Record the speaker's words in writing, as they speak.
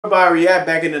About react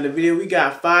back into the video, we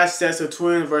got 5 sets of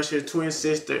twins versus twin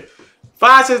sister.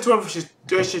 5 sets of twins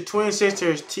versus twin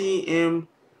sisters. TM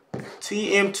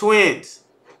twins.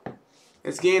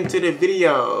 Let's get into the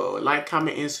video. Like,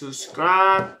 comment, and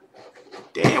subscribe.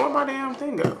 Damn, where my damn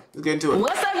thing go? Let's get into it.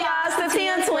 What's up, y'all? It's the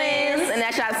TM twins, and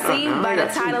as y'all see by the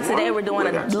title today, we're doing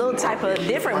a little type of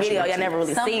different video y'all never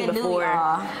really seen before.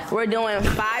 We're doing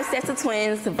 5 sets of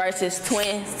twins versus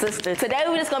twin sisters. Today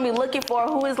we're just gonna be looking for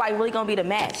who is like really gonna be the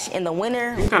match, and the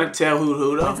winner. You kind of tell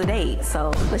who though. To date,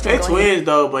 so let's just they go twins ahead.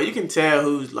 Though, but you can tell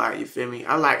who's like, you feel me?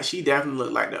 She definitely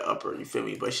look like the upper, you feel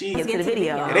me? But she Let's get to the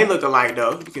video. Yeah, they look alike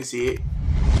though. You can see it.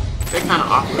 They kind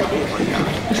of awkward a bit, but y'all.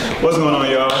 What's going on,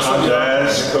 y'all? I'm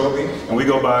Jazz, Kobe, and we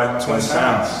go by Twin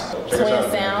Sounds. Twin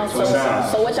Sounds.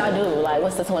 So what y'all do? Like,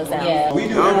 what's the Twin Sounds? Yeah. We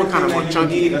do everything kind of more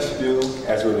chunky. Let's do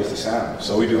as it relates to sound.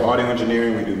 So we do audio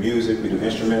engineering, we do music, we do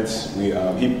instruments. I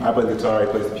play the guitar, he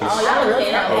plays the piece. Oh, y'all look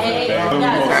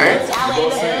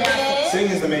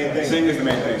Singing is the main thing. Singing is the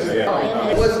main thing. So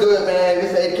yeah. What's good, man?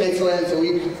 This is 80K Twins, and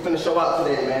we finna show out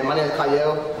today, man. My name is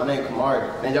Kyle. My name is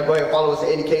Kamari. Man, y'all go ahead and follow us at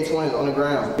 80K Twins on the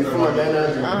ground. We're from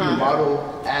Atlanta. We model,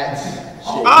 act, shit. I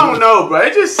don't know, bro.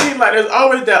 It just seems like there's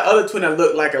always that other twin that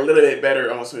look like a little bit better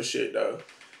on some shit, though.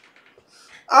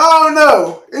 I don't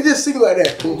know. It just seems like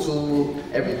that. Tutu,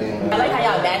 everything, man. I like how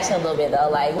y'all matching a little bit though.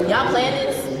 Like, y'all playing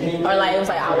this, or like it was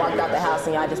like I walked out the house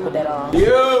and y'all just put that on.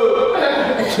 Yo,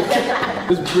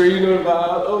 it's breathing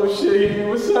about. Oh shit,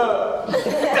 what's up?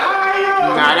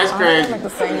 Nah, that's crazy. Like the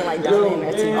same, like Yo, in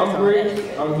there too. I'm Bree.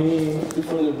 I'm here. You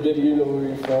from the video? You know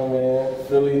where we from, man?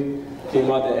 Philly. Came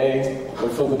out the A. We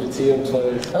fuck with the TM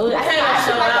twins. Oh, I can't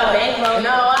show out bankroll.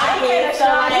 No, I can't show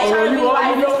out. They trying to be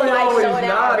like this to like show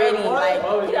it out already. Like,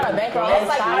 you got a bankroll. That's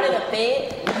like part of the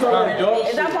fit. Is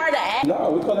that part of the act? Nah,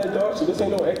 we call that dog shit. This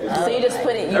ain't no acting. So you just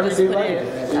put it. You just put it.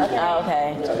 Okay. Oh,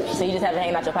 okay. So you just have it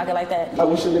hanging out your pocket like that? I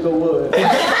wish a nigga would.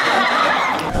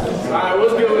 Alright,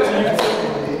 what's good with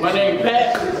you? My name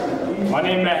Pat. My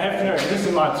name Matt Hefner, and this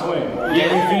is my twin. Yeah,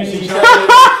 we finish each other.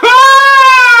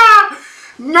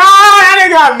 Nah, they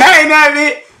got Matt in that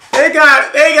bit. They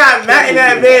got Matt in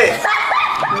that bit.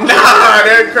 Nah,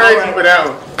 they're crazy for that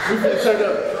one. We finna turn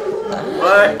up.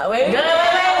 What? Wait.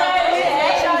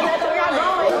 Hey, y'all, that's where y'all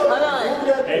going. Hold on.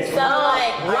 So,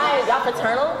 like, y'all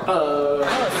fraternal? I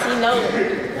don't see no.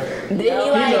 Did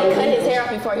he like cut his hair off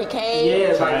before he came?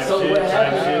 Yeah, like so what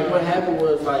happened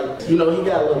was like, you know, he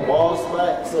got a little ball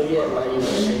spot, so yeah,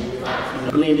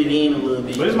 like, blended in a little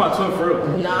bit. But it's my twin for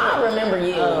real. No, I don't remember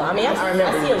you. I mean, I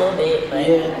see a little bit, but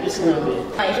yeah, just a little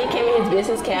bit. Like he came in his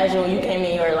business casual, you came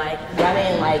in, you were like, y'all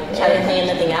didn't like try to hand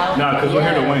nothing out. Nah, because we're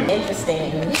here to win.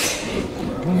 Interesting.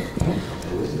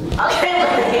 Okay,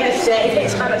 with the handshake, they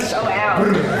trying to show out.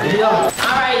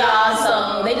 Alright, y'all,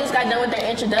 so they just got done with their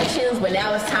introductions, but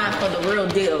now it's time for the real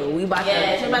deal. We about to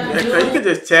do You can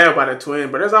just tell by the twin,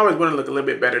 but there's always going to look a little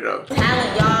bit better though.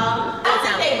 talent, y'all. I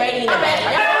think they rating the back.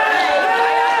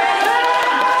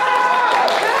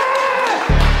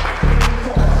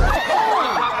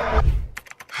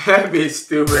 That bitch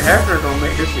stupid. Hefner gonna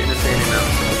make this shit entertaining now.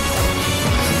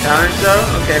 Talent show?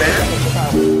 Okay, then.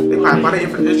 They probably bought the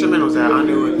instrumentals out. I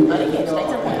knew it.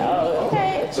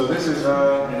 Okay. So this is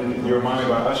You're Reminded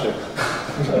by Usher.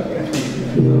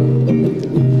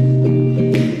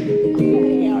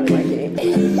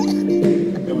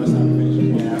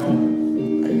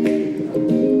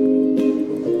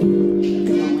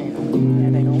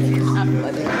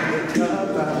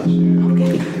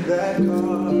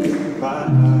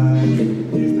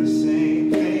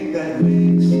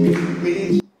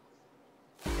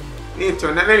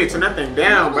 They need to turn that thing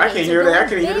down, but I can't hear that. I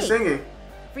can't hear the singing.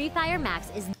 Free Fire Max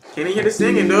is. Can't even hear the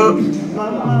singing, dude.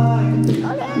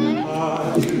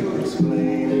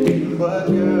 But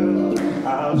girl,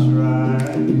 I'll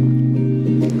try.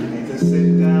 Need to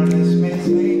sit down, this may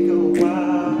take a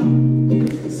while.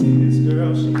 See this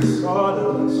girl, she's sort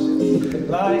of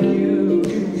like you.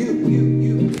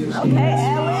 Okay,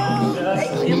 Ellen. They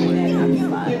killing that.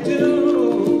 You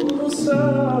do so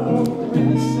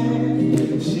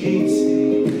innocent,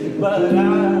 cheating, but I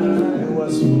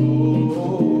was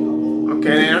fooled.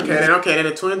 Okay, then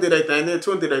the twin did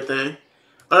their thing.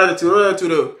 What other two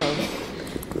do?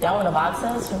 Y'all want to box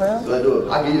us for real? Let's do it.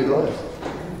 I'll give you the gloves.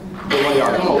 Come on,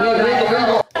 y'all. Come on. Put your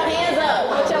hands up.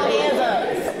 Put your hands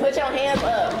up. Put your hands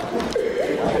up.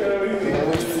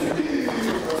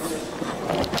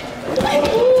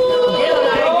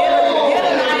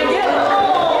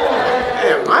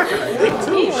 Damn, I got dick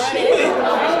too. Shit.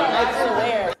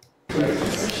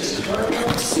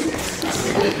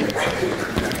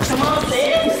 Come on,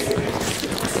 sis.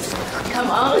 Come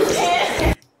on,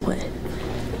 sis. What?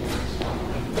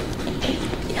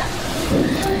 Yeah.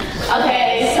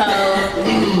 Okay, so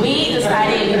we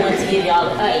decided we wanted to give y'all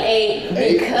an 8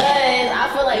 because I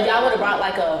feel like y'all would have brought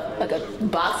like a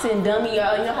boxing dummy,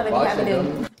 or you know how they be having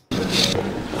them.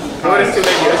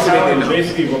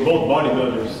 Basically, we're both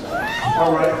bodybuilders.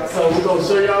 All right, so we're gonna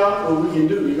show y'all what we can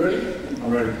do. You ready?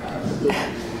 I'm ready.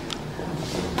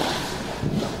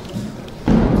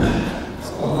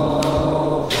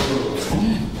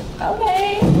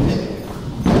 Okay.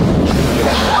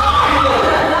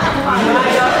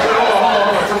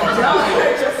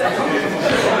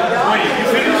 Wait, you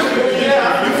finished?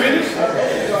 Yeah. You finished? Go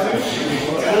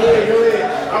ahead.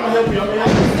 I'm gonna help you.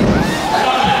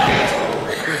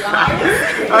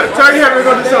 Tony had me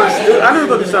go do something. I knew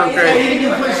go do something crazy. Go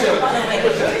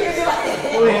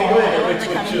ahead.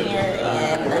 Come here and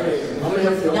I'm gonna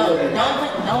help you.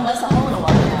 don't bust a hole in the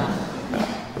wall now.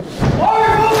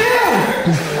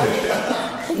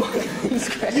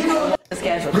 It's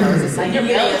casual clothes. It's like your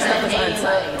stuff is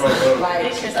untucked. Like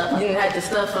you didn't have your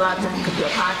stuff out your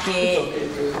pocket.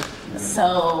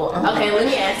 So okay, let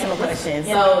me ask him a question.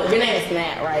 So your name is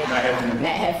Matt, right?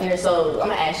 Matt Hefner. So I'm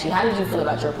gonna ask you, how did you feel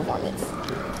about your performance?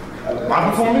 My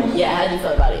performance? Yeah, how did you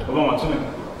feel about it? What about my twin?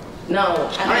 No,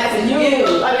 I'm asking you.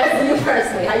 I'm asking you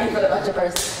personally. How do you feel about your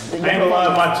person? I ain't gonna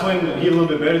lie, my twin, he a little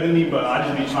bit better than me, but I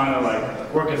just be trying to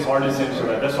like work as hard as him, so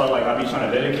that's why like I be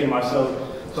trying to dedicate myself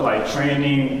to like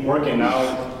training, working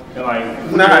out, and like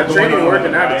training,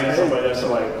 working out, and stuff like that. So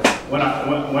like when I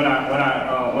come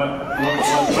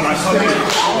here,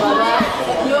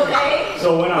 You okay? so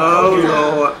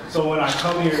when I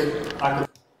come here, I can.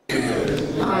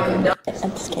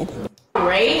 I'm just kidding.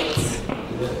 Great.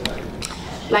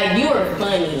 Like you were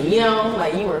funny, you know,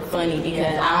 like you were funny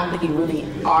because I don't think you really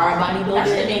are a bodybuilder.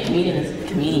 I think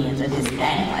comedians are just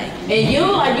that, like. And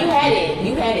you had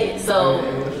it. So,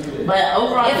 but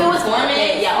overall, if it was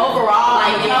formative, yeah, overall,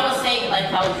 like if I would say, like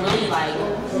if I was really like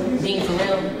being for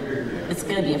real, it's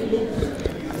gonna be a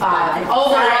 5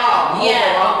 overall.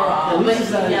 Yeah, overall.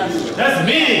 That's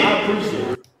me. I appreciate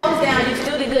it. Down, you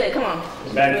still did good. Come on.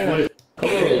 Backflip.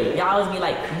 Y'all always be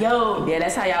like, yo. Yeah,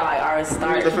 that's how y'all like always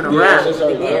start. Different rap.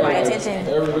 Yeah, my attention.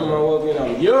 Every time I walk in,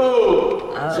 I'm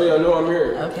yo. So y'all know I'm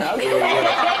here. Okay.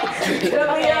 Come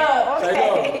on,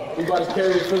 okay. We about to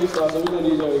carry the Philly sauce, so we gonna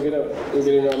need y'all to get up. We'll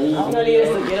get in our music. I'm gonna need us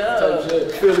to get up.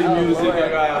 Philly music.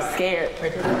 Lord. I'm scared. You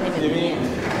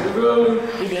feel me?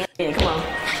 We dancing. Come on.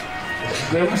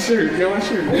 Get my shirt.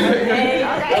 Okay.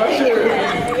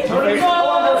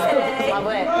 My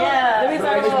butt. Yeah. Let me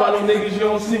talk About them niggas you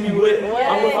don't see me with.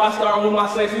 I'm with 5 star with my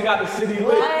sex, we got the city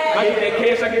lit. I get that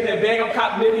cash, I get that bag, I'm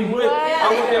cop Nitty with.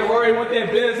 I want that Rory, want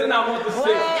that Benz, and I want the 6.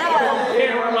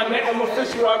 Yeah, around my neck, I'm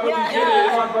official, I really get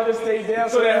it. If my brother stay down,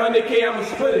 so that 100K, I'ma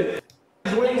split it.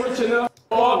 We ain't rich enough,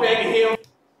 all back in here.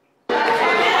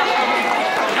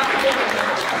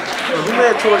 We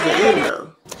made it towards the end though.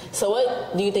 So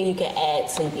what do you think you can add,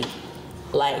 Snoopy?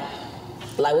 Like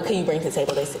what can you bring to the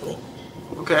table, basically?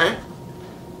 Okay.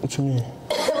 What you mean?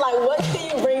 Like, what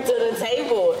can you bring to the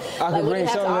table? I can bring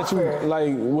something that you,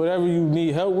 like, whatever you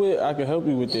need help with, I can help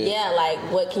you with it. Yeah, like,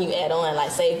 what can you add on?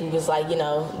 Like, say if you was like, you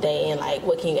know, day in, like,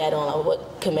 what can you add on? Like,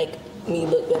 what can make me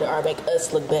look better or make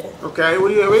us look better? Okay,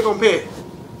 what we gonna pick?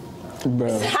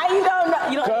 Bro. How you don't know?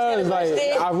 You don't Cause, like,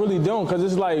 I really don't, cause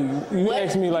it's like, you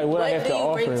ask me, like, what I have to offer.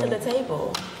 What do you bring to the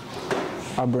table?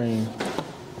 I bring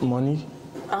money.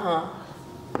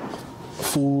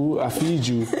 Food, I feed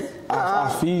you. I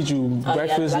feed you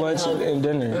breakfast, lunch, and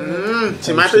dinner.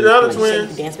 She might be the other twin.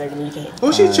 Dance better than you can.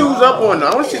 Who she choose up on though?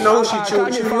 I want to know who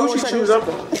she choose up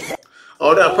on.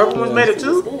 Oh, that purple one's made it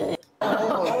too?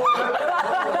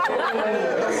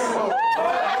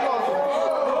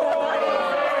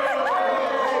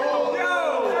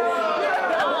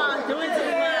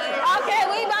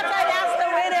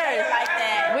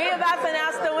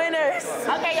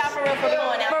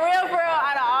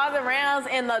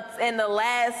 In the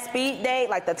last speed date,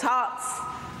 like the tops,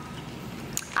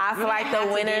 I feel like the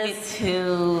winners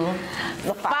to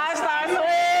the 5 star twins.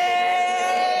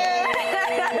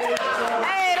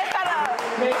 Hey, that's kind of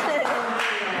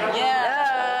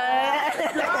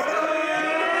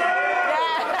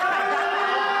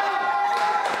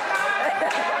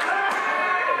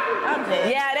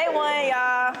yeah, they won,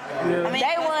 y'all.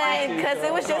 They won because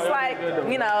it was just like,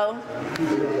 you know,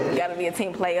 you gotta be a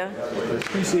team player.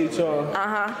 Appreciate y'all.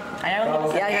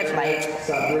 Yeah, I got you like.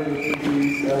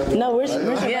 No, where's your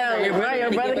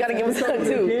brother gotta give us a hug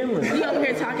too. You over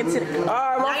here talking to them.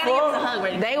 Alright, my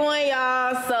fault. They won,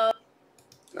 y'all, so.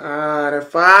 The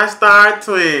 5 star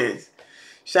twins.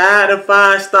 Shout out to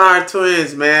 5 star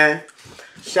twins, man.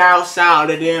 Shouts out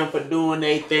to them for doing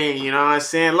their thing, you know what I'm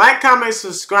saying? Like, comment,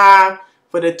 subscribe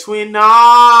for the twin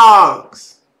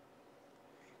dogs.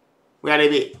 We got a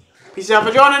bit. Peace out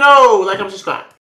for joining. Oh, like and subscribe.